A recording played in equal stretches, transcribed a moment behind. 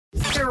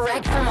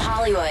Direct from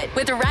Hollywood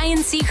with Ryan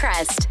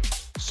Seacrest.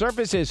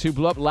 Surfaces, who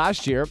blew up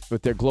last year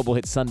with their global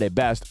hit Sunday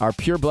Best, are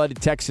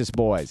pure-blooded Texas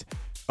boys.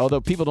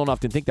 Although people don't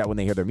often think that when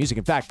they hear their music.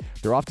 In fact,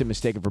 they're often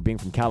mistaken for being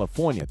from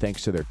California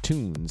thanks to their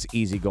tunes,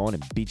 easygoing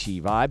and beachy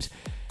vibes.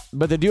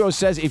 But the duo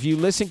says if you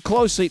listen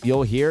closely,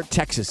 you'll hear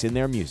Texas in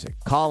their music.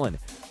 Colin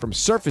from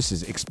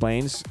Surfaces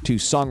explains to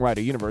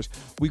Songwriter Universe,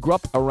 we grew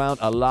up around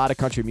a lot of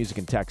country music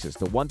in Texas.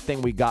 The one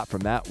thing we got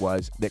from that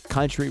was that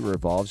country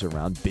revolves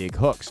around big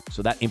hooks.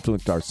 So that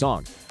influenced our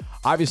song.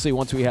 Obviously,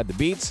 once we had the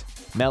beats,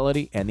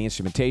 melody, and the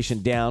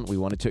instrumentation down, we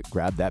wanted to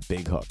grab that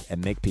big hook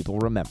and make people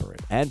remember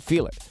it and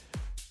feel it.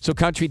 So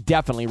country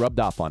definitely rubbed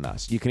off on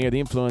us. You can hear the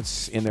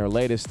influence in their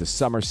latest, The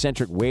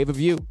Summer-Centric Wave of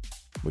You,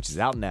 which is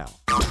out now.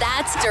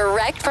 That's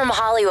Direct from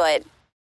Hollywood.